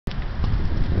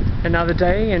Another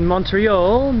day in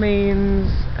Montreal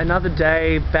means another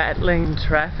day battling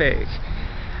traffic.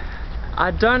 I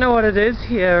don't know what it is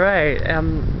here,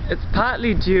 it's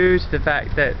partly due to the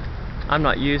fact that I'm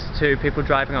not used to people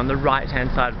driving on the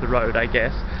right-hand side of the road, I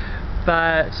guess.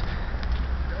 But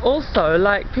also,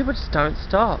 like, people just don't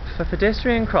stop for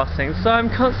pedestrian crossings, so I'm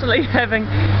constantly having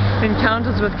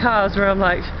encounters with cars where I'm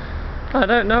like, I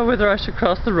don't know whether I should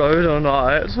cross the road or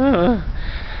not.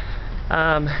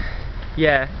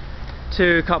 Yeah,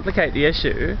 to complicate the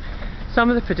issue, some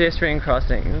of the pedestrian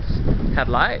crossings have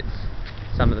lights,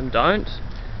 some of them don't.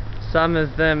 Some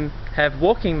of them have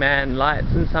walking man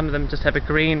lights and some of them just have a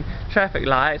green traffic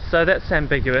light, so that's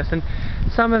ambiguous. And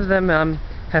some of them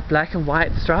have black and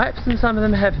white stripes and some of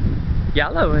them have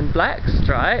yellow and black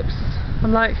stripes.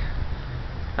 I'm like,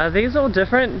 are these all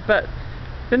different? But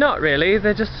they're not really,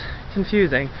 they're just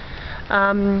confusing.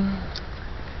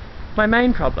 My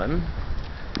main problem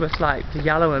with like the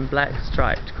yellow and black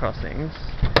striped crossings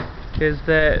is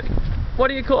that, what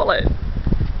do you call it?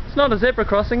 It's not a zebra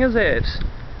crossing, is it?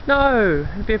 No,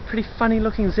 it'd be a pretty funny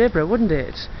looking zebra, wouldn't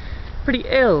it? Pretty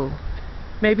ill.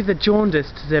 Maybe the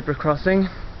jaundiced zebra crossing.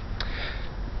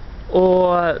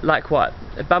 Or like what?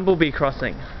 A bumblebee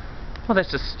crossing. Well,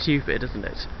 that's just stupid, isn't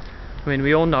it? I mean,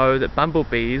 we all know that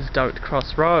bumblebees don't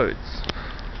cross roads.